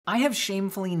I have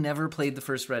shamefully never played the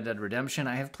first Red Dead Redemption.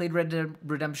 I have played Red Dead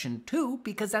Redemption 2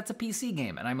 because that's a PC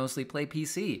game and I mostly play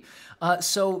PC.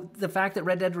 So the fact that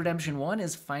Red Dead Redemption 1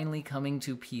 is finally coming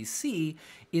to PC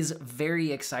is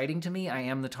very exciting to me. I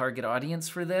am the target audience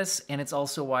for this, and it's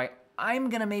also why I'm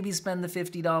gonna maybe spend the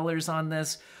 $50 on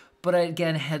this. But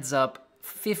again, heads up,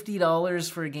 $50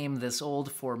 for a game this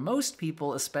old for most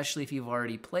people, especially if you've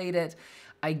already played it.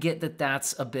 I get that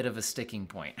that's a bit of a sticking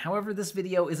point. However, this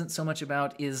video isn't so much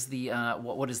about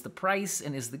what is the price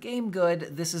and is the game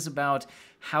good. This is about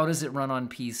how does it run on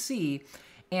PC,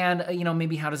 and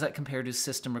maybe how does that compare to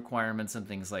system requirements and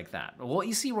things like that. Well, what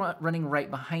you see running right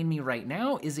behind me right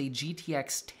now is a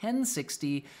GTX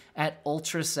 1060 at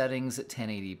ultra settings at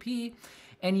 1080p,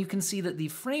 and you can see that the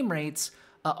frame rates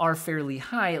are fairly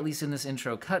high, at least in this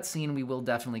intro cutscene. We will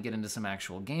definitely get into some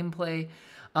actual gameplay.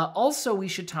 Also, we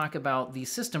should talk about the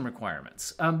system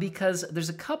requirements because there's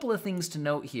a couple of things to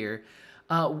note here.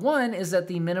 One is that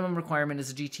the minimum requirement is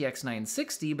a GTX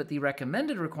 960, but the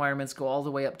recommended requirements go all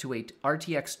the way up to a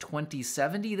RTX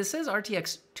 2070. This says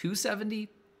RTX 270,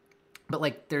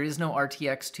 but there is no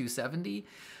RTX 270.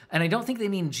 And I don't think they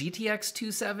mean GTX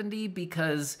 270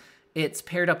 because it's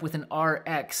paired up with an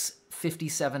RX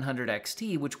 5700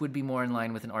 XT, which would be more in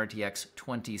line with an RTX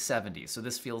 2070. So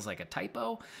this feels like a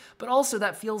typo, but also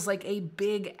that feels like a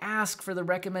big ask for the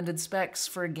recommended specs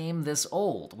for a game this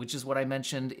old, which is what I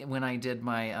mentioned when I did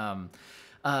my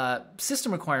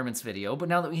system requirements video. But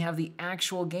now that we have the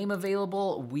actual game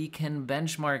available, we can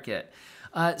benchmark it.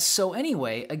 So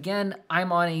anyway, again,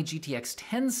 I'm on a GTX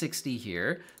 1060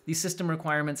 here. The system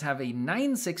requirements have a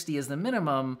 960 as the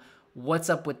minimum. What's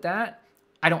up with that?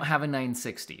 I don't have a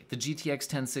 960. The GTX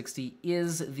 1060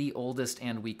 is the oldest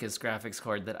and weakest graphics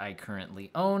card that I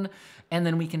currently own, and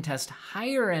then we can test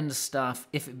higher end stuff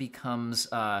if it becomes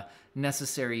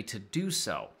necessary to do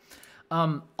so.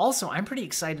 Also, I'm pretty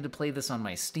excited to play this on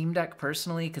my Steam Deck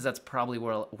personally, because that's probably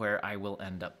where I will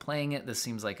end up playing it. This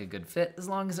seems like a good fit as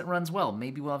long as it runs well.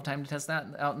 Maybe we'll have time to test that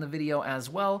out in the video as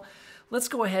well. Let's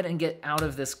go ahead and get out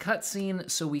of this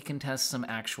cutscene so we can test some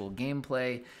actual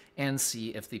gameplay and see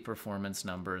if the performance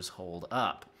numbers hold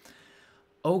up.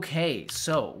 Okay,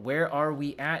 so where are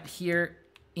we at here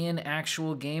in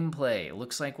actual gameplay?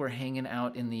 Looks like we're hanging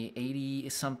out in the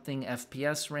 80-something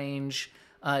FPS range.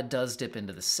 Does dip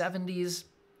into the 70s.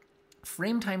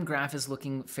 Frame time graph is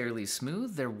looking fairly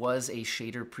smooth. There was a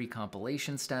shader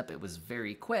pre-compilation step. It was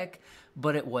very quick,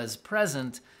 but it was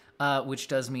present, which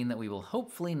does mean that we will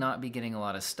hopefully not be getting a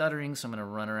lot of stuttering. So I'm going to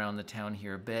run around the town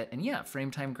here a bit. And yeah,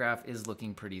 frame time graph is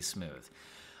looking pretty smooth.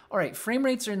 All right, frame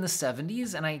rates are in the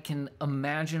 70s, and I can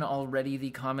imagine already the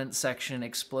comment section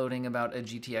exploding about a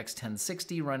GTX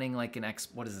 1060 running like an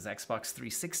Xbox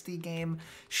 360 game.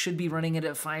 Should be running it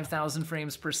at 5,000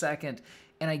 frames per second.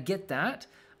 And I get that.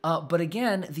 But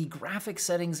again, the graphic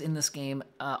settings in this game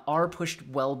are pushed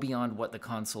well beyond what the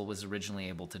console was originally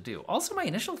able to do. Also, my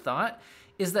initial thought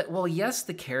is that, well, yes,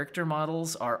 the character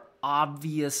models are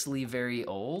obviously very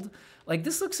old. Like,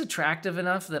 this looks attractive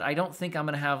enough that I don't think I'm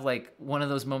gonna have like one of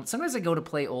those moments. Sometimes I go to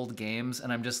play old games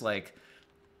and I'm just like,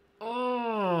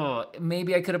 oh,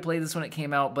 maybe I could have played this when it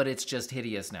came out, but it's just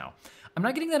hideous now. I'm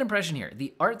not getting that impression here.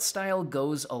 The art style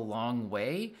goes a long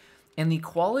way, and the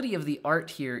quality of the art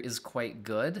here is quite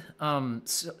good.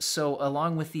 So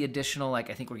along with the additional, I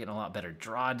think we're getting a lot better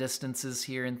draw distances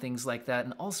here and things like that,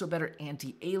 and also better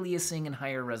anti-aliasing and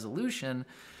higher resolution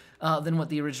than what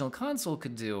the original console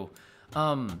could do.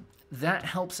 That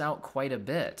helps out quite a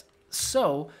bit.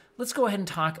 So let's go ahead and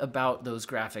talk about those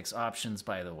graphics options,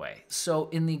 by the way. So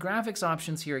in the graphics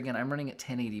options here, again, I'm running at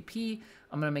 1080p.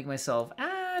 I'm gonna make myself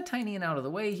tiny and out of the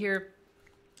way here.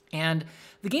 And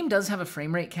the game does have a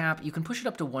frame rate cap. You can push it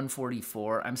up to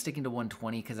 144. I'm sticking to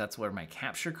 120 because that's where my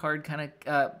capture card kind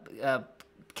of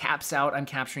caps out. I'm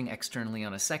capturing externally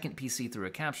on a second PC through a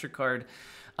capture card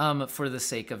for the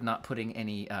sake of not putting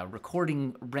any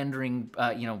rendering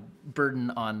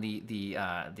burden on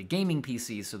the gaming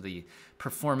PC. So the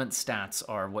performance stats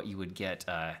are what you would get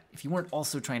if you weren't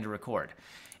also trying to record.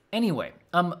 Anyway,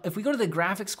 if we go to the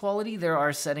graphics quality, there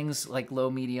are settings like low,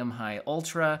 medium, high,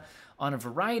 ultra on a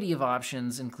variety of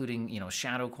options, including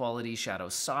shadow quality, shadow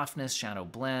softness, shadow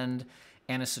blend,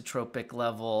 anisotropic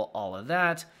level, all of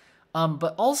that.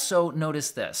 But also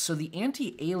notice this. So the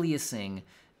anti-aliasing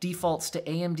defaults to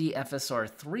AMD FSR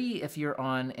 3 if you're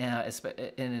on a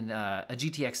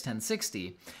GTX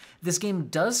 1060. This game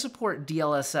does support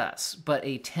DLSS, but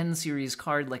a 10 series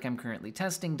card like I'm currently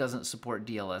testing doesn't support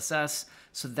DLSS,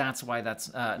 so that's why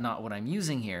that's not what I'm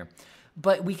using here.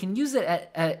 But we can use it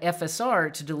at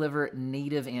FSR to deliver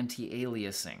native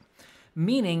anti-aliasing.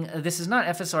 meaning this is not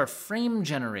FSR frame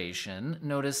generation.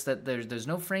 Notice that there's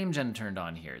no frame gen turned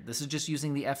on here. This is just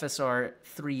using the FSR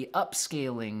 3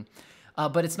 upscaling,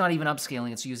 but it's not even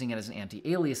upscaling. It's using it as an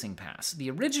anti-aliasing pass. The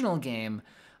original game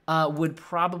would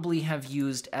probably have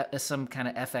used some kind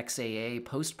of FXAA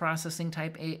post-processing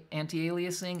type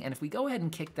anti-aliasing, and if we go ahead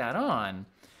and kick that on,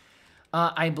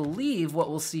 I believe what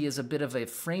we'll see is a bit of a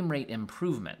frame rate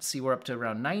improvement. See, we're up to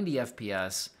around 90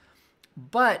 FPS,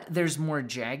 but there's more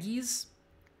jaggies,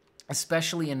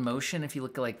 especially in motion. If you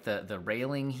look at like the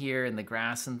railing here and the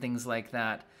grass and things like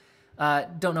that.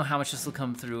 Don't know how much this will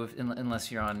come through unless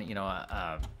you're on, you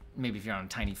know, maybe if you're on a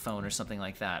tiny phone or something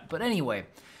like that. But anyway,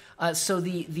 so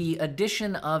the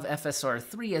addition of FSR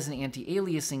 3 as an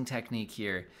anti-aliasing technique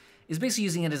here is basically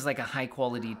using it as like a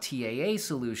high-quality TAA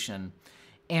solution.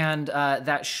 And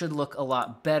that should look a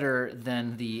lot better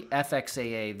than the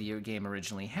FXAA the game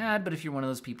originally had. But if you're one of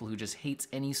those people who just hates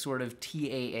any sort of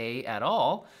TAA at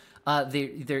all,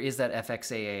 there is that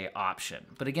FXAA option.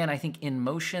 But again, I think in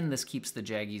motion, this keeps the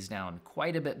jaggies down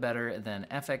quite a bit better than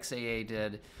FXAA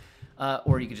did.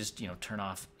 Or you could just, you know, turn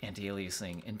off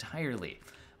anti-aliasing entirely.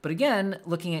 But again,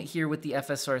 looking at here with the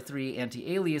FSR 3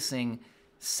 anti-aliasing,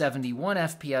 71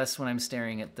 FPS when I'm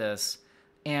staring at this.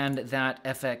 And that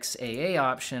FXAA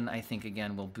option, I think,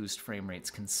 again, will boost frame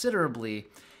rates considerably.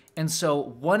 And so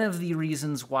one of the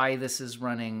reasons why this is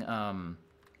running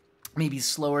maybe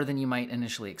slower than you might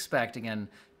initially expect, again,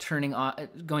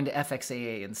 going to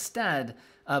FXAA instead,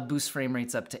 boosts frame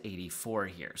rates up to 84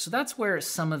 here. So that's where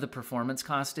some of the performance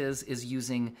cost is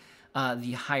using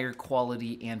the higher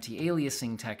quality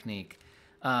anti-aliasing technique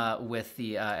with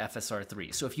the FSR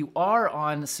 3. So if you are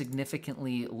on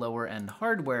significantly lower end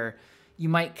hardware, you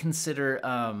might consider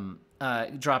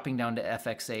dropping down to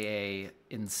FXAA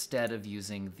instead of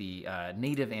using the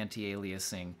native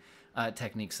anti-aliasing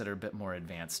techniques that are a bit more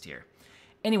advanced here.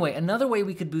 Anyway, another way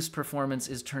we could boost performance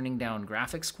is turning down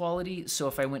graphics quality. So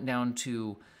if I went down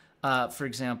to, for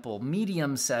example,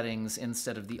 medium settings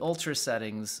instead of the ultra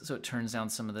settings, so it turns down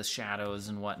some of the shadows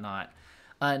and whatnot,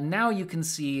 now you can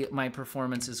see my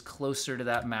performance is closer to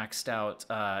that maxed out,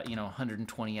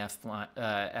 120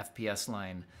 FPS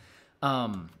line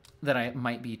that I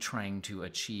might be trying to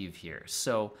achieve here.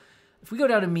 So if we go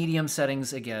down to medium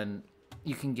settings, again,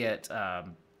 you can get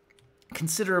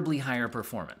considerably higher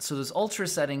performance. So those ultra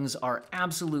settings are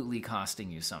absolutely costing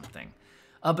you something,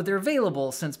 but they're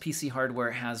available since PC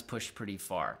hardware has pushed pretty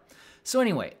far. So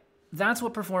anyway, that's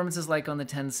what performance is like on the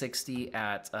 1060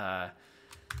 at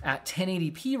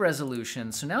 1080p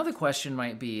resolution. So now the question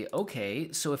might be,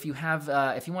 okay, so if you have,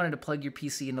 if you wanted to plug your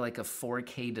PC into like a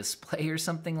 4K display or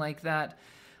something like that,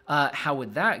 how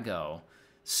would that go?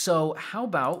 So how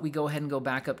about we go ahead and go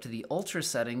back up to the ultra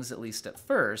settings, at least at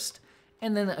first,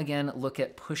 and then again, look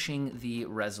at pushing the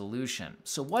resolution.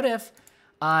 So what if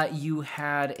you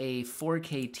had a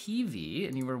 4K TV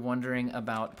and you were wondering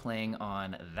about playing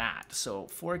on that? So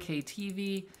 4K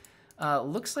TV,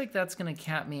 looks like that's gonna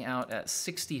cap me out at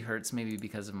 60 Hertz, maybe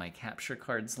because of my capture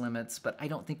card's limits, but I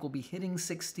don't think we'll be hitting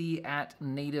 60 at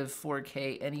native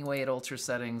 4K anyway at ultra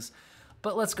settings,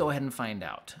 but let's go ahead and find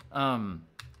out.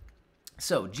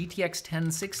 So GTX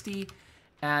 1060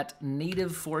 at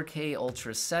native 4K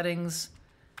ultra settings,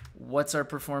 what's our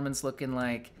performance looking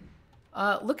like?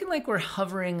 Looking like we're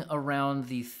hovering around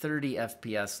the 30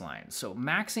 FPS line. So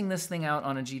maxing this thing out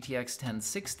on a GTX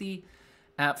 1060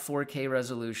 at 4K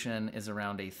resolution is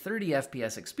around a 30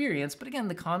 FPS experience, but again,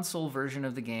 the console version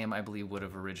of the game, I believe, would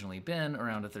have originally been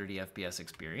around a 30 FPS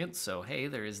experience, so hey,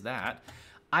 there is that.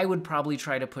 I would probably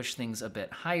try to push things a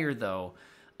bit higher, though,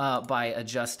 by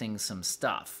adjusting some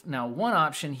stuff. Now, one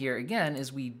option here, again,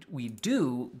 is we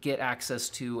do get access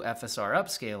to FSR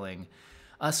upscaling,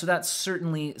 so that's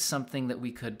certainly something that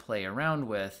we could play around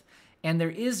with. And there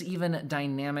is even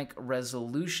dynamic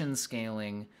resolution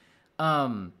scaling.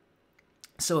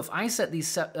 So if I set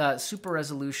these super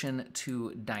resolution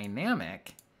to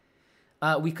dynamic,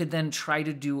 we could then try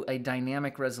to do a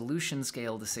dynamic resolution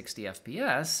scale to 60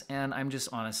 FPS, and I'm just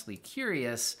honestly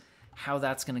curious how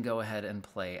that's going to go ahead and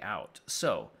play out.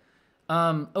 So,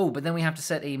 but then we have to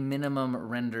set a minimum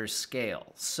render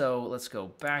scale. So let's go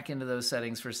back into those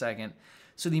settings for a second.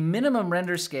 So the minimum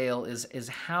render scale is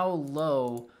how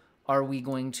low are we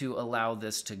going to allow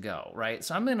this to go, right?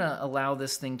 So I'm going to allow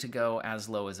this thing to go as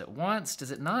low as it wants.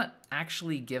 Does it not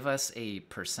actually give us a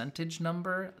percentage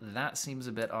number? That seems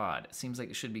a bit odd. It seems like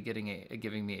it should be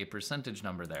giving me a percentage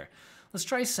number there. Let's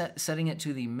try setting it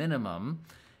to the minimum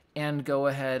and go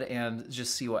ahead and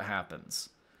just see what happens.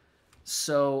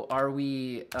 So are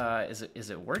we, is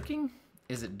it working?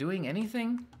 Is it doing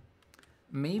anything?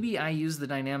 maybe I used the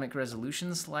dynamic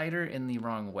resolution slider in the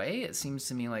wrong way. It seems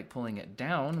to me like pulling it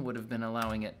down would have been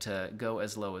allowing it to go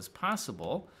as low as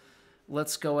possible.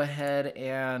 Let's go ahead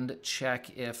and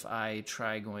check if I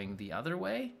try going the other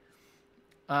way.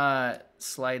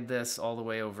 Slide this all the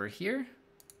way over here.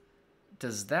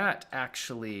 Does that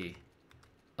actually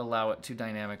allow it to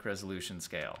dynamic resolution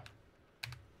scale?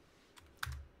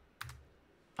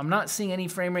 I'm not seeing any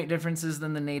frame rate differences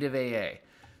than the native AA.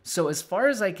 So as far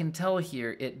as I can tell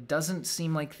here, it doesn't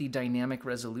seem like the dynamic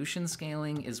resolution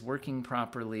scaling is working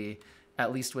properly,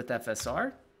 at least with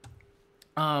FSR.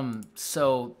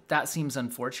 So that seems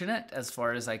unfortunate as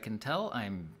far as I can tell.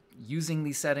 I'm using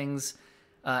these settings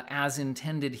as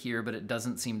intended here, but it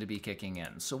doesn't seem to be kicking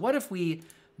in. So what if we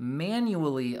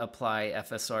manually apply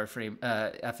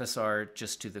FSR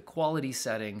just to the quality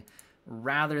setting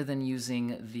rather than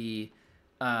using the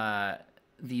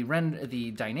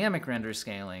dynamic render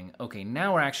scaling? Okay,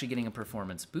 now we're actually getting a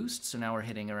performance boost. So now we're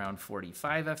hitting around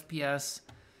 45 FPS.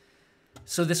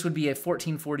 So this would be a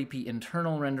 1440p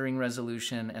internal rendering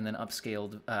resolution and then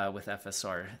upscaled with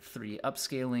FSR 3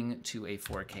 upscaling to a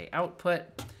 4K output.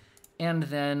 And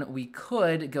then we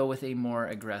could go with a more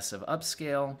aggressive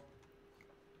upscale.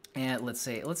 And let's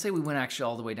say we went actually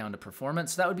all the way down to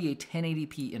performance. So that would be a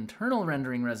 1080p internal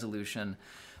rendering resolution,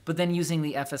 but then using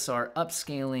the FSR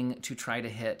upscaling to try to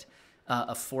hit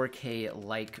a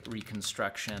 4K-like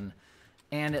reconstruction.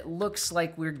 And it looks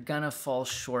like we're gonna fall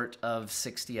short of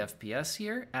 60 FPS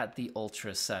here at the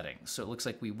Ultra setting. So it looks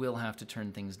like we will have to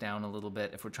turn things down a little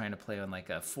bit if we're trying to play on like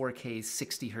a 4K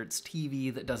 60 hertz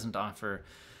TV that doesn't offer,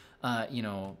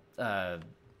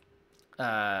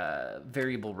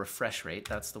 variable refresh rate.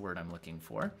 That's the word I'm looking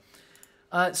for.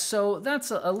 So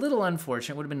that's a little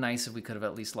unfortunate. It would have been nice if we could have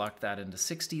at least locked that into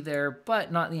 60 there,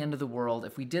 but not the end of the world.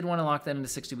 If we did want to lock that into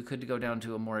 60, we could go down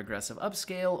to a more aggressive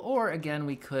upscale, or again,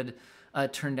 we could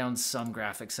turn down some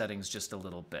graphic settings just a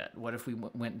little bit. What if we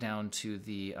went down to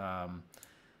the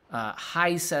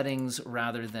high settings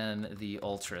rather than the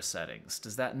ultra settings?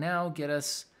 Does that now get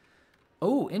us...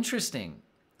 Oh, interesting.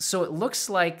 So it looks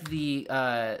like the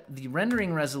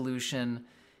rendering resolution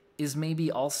is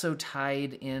maybe also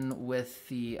tied in with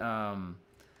the overall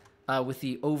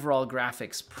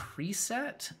graphics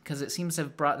preset, because it seems to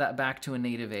have brought that back to a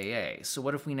native AA. So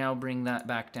what if we now bring that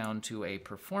back down to a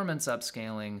performance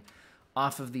upscaling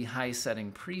off of the high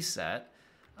setting preset?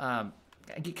 I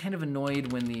get kind of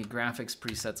annoyed when the graphics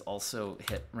presets also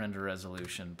hit render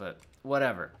resolution, but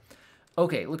whatever.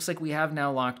 Okay, looks like we have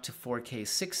now locked to 4K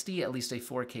 60, at least a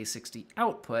 4K 60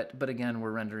 output, but again,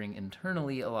 we're rendering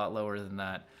internally a lot lower than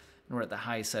that, and we're at the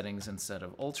high settings instead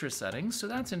of ultra settings, so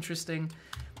that's interesting.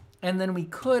 And then we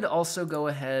could also go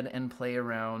ahead and play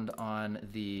around on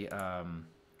the,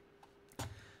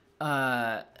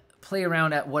 play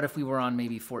around at what if we were on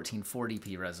maybe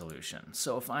 1440p resolution.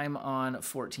 So if I'm on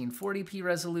 1440p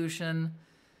resolution,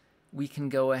 we can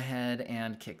go ahead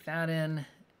and kick that in.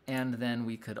 And then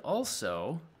we could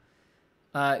also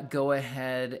go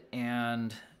ahead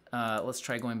and let's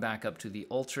try going back up to the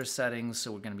ultra settings.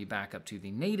 So we're going to be back up to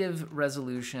the native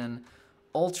resolution,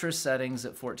 ultra settings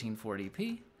at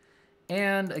 1440p.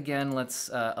 And again, let's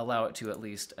allow it to at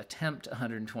least attempt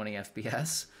 120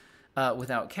 FPS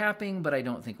without capping, but I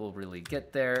don't think we'll really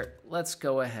get there. Let's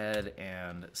go ahead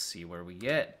and see where we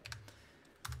get.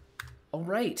 All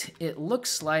right, it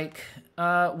looks like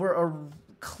we're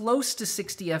close to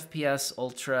 60 FPS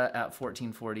ultra at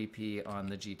 1440p on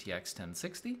the GTX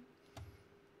 1060.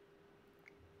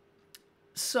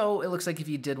 So it looks like if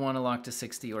you did want to lock to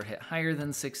 60 or hit higher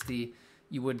than 60,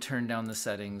 you would turn down the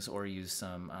settings or use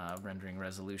some rendering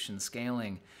resolution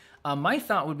scaling. My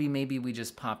thought would be maybe we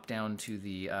just pop down to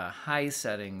the high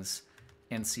settings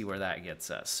and see where that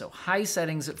gets us. So high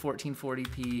settings at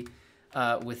 1440p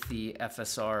with the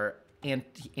FSR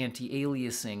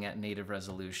anti-aliasing at native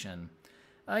resolution.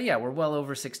 Yeah, we're well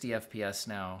over 60 FPS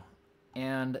now,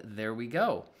 and there we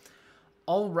go.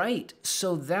 All right,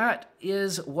 so that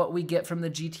is what we get from the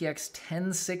GTX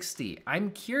 1060. I'm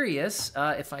curious,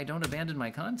 if I don't abandon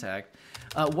my contact,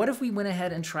 what if we went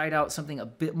ahead and tried out something a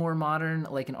bit more modern,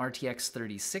 like an RTX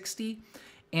 3060,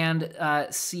 and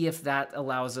see if that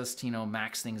allows us to,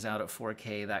 max things out at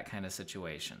 4K, that kind of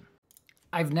situation.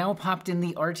 I've now popped in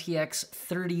the RTX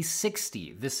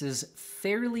 3060. This is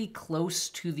fairly close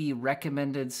to the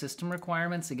recommended system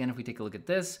requirements. Again, if we take a look at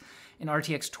this, in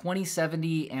RTX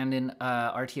 2070 and in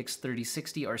RTX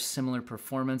 3060 are similar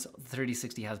performance.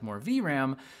 3060 has more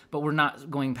VRAM, but we're not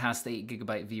going past the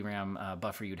 8GB VRAM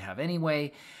buffer you'd have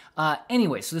anyway.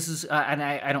 Anyway, so this is, and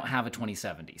I don't have a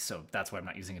 2070, so that's why I'm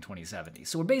not using a 2070.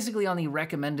 So we're basically on the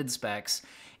recommended specs,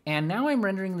 and now I'm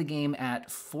rendering the game at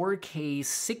 4K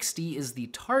 60 is the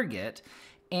target,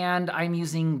 and I'm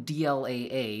using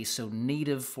DLAA, so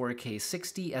native 4K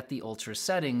 60 at the ultra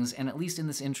settings, and at least in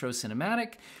this intro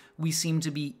cinematic, we seem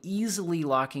to be easily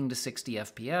locking to 60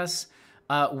 FPS,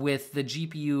 with the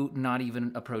GPU not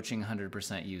even approaching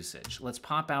 100% usage. Let's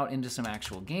pop out into some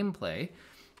actual gameplay,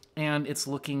 and it's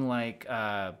looking like,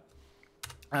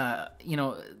 you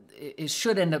know, it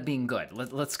should end up being good.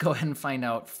 Let's go ahead and find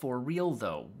out for real,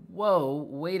 though. Whoa,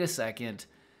 wait a second.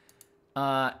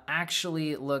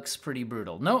 Actually, it looks pretty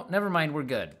brutal. No, never mind, we're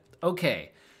good.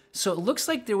 Okay, so it looks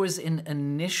like there was an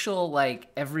initial, like,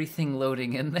 everything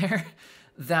loading in there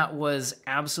that was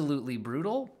absolutely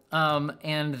brutal,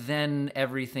 and then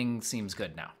everything seems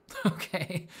good now.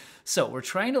 Okay, so we're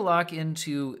trying to lock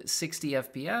into 60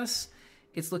 FPS.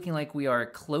 It's looking like we are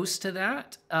close to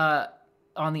that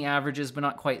on the averages, but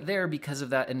not quite there because of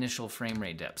that initial frame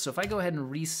rate dip. So if I go ahead and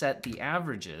reset the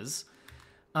averages,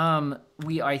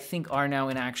 we, I think, are now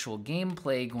in actual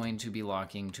gameplay going to be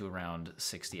locking to around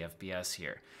 60 FPS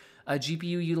here.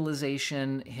 GPU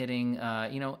utilization hitting,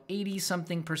 you know,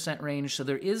 80-something% range, so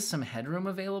there is some headroom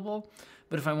available.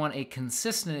 But if I want a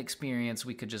consistent experience,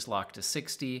 we could just lock to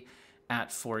 60 at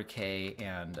 4K,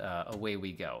 and away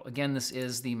we go. Again, this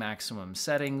is the maximum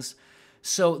settings.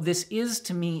 So this is,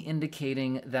 to me,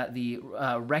 indicating that the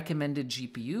recommended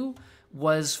GPU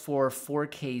was for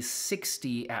 4K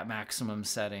 60 at maximum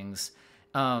settings,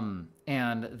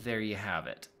 and there you have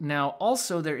it. Now,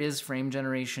 also, there is frame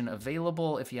generation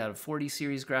available. If you had a 40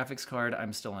 series graphics card,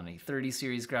 I'm still on a 30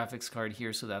 series graphics card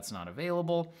here, so that's not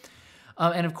available.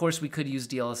 And of course, we could use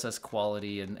DLSS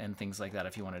quality and things like that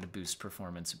if you wanted to boost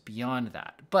performance beyond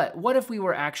that. But what if we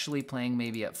were actually playing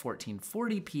maybe at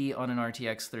 1440p on an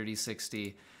RTX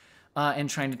 3060 and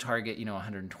trying to target, you know,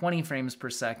 120 frames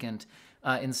per second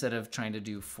instead of trying to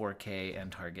do 4K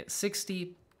and target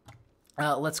 60?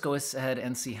 Let's go ahead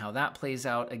and see how that plays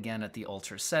out again at the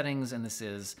ultra settings. And this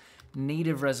is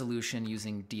native resolution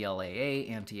using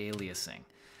DLAA anti-aliasing.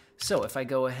 So if I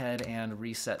go ahead and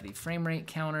reset the frame rate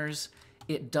counters,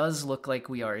 it does look like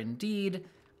we are indeed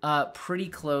pretty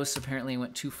close. Apparently I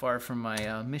went too far from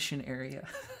my mission area,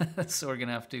 so we're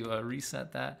gonna have to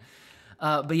reset that.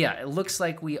 But yeah, it looks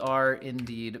like we are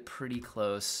indeed pretty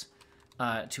close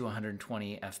to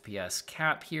 120 FPS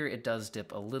cap here. It does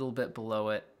dip a little bit below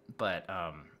it, but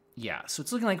yeah, so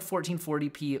it's looking like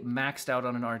 1440p maxed out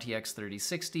on an RTX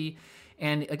 3060.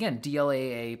 And again,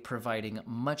 DLAA providing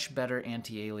much better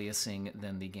anti-aliasing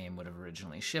than the game would have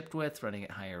originally shipped with, running at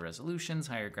higher resolutions,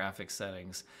 higher graphics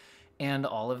settings, and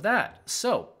all of that.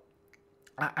 So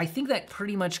I think that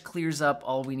pretty much clears up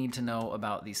all we need to know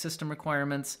about the system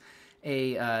requirements.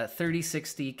 A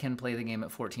 3060 can play the game at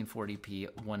 1440p,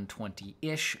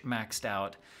 120-ish maxed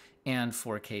out, and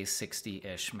 4K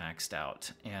 60-ish maxed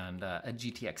out. And a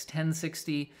GTX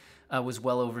 1060 was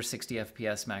well over 60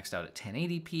 FPS maxed out at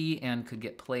 1080p and could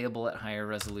get playable at higher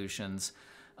resolutions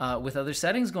with other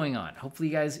settings going on. Hopefully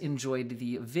you guys enjoyed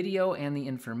the video and the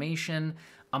information.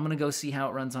 I'm gonna go see how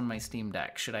it runs on my Steam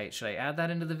Deck. Should I add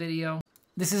that into the video?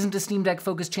 This isn't a Steam Deck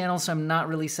focused channel, so I'm not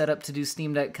really set up to do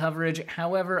Steam Deck coverage.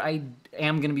 However, I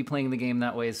am gonna be playing the game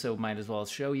that way, so might as well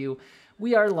show you.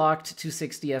 We are locked to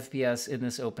 60 FPS in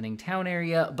this opening town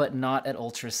area, but not at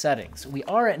ultra settings. We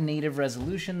are at native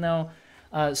resolution though.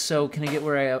 So can I get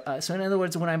where so in other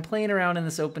words, when I'm playing around in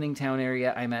this opening town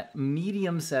area, I'm at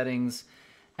medium settings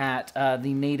at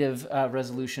the native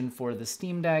resolution for the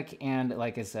Steam Deck. And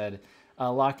like I said,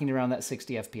 locking around that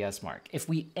 60 FPS mark. If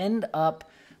we end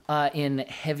up in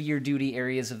heavier duty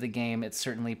areas of the game, it's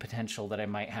certainly potential that I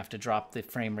might have to drop the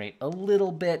frame rate a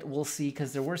little bit. We'll see,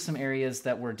 because there were some areas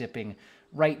that were dipping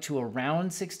right to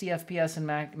around 60 FPS and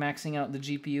maxing out the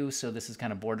GPU. So this is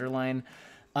kind of borderline.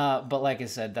 But like I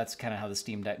said, that's kind of how the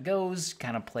Steam Deck goes,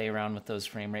 kind of play around with those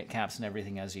frame rate caps and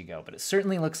everything as you go. But it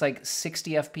certainly looks like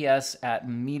 60 FPS at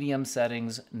medium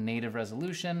settings, native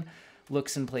resolution,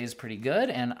 looks and plays pretty good.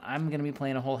 And I'm going to be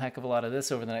playing a whole heck of a lot of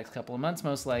this over the next couple of months,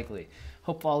 most likely.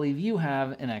 Hope all of you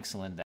have an excellent day.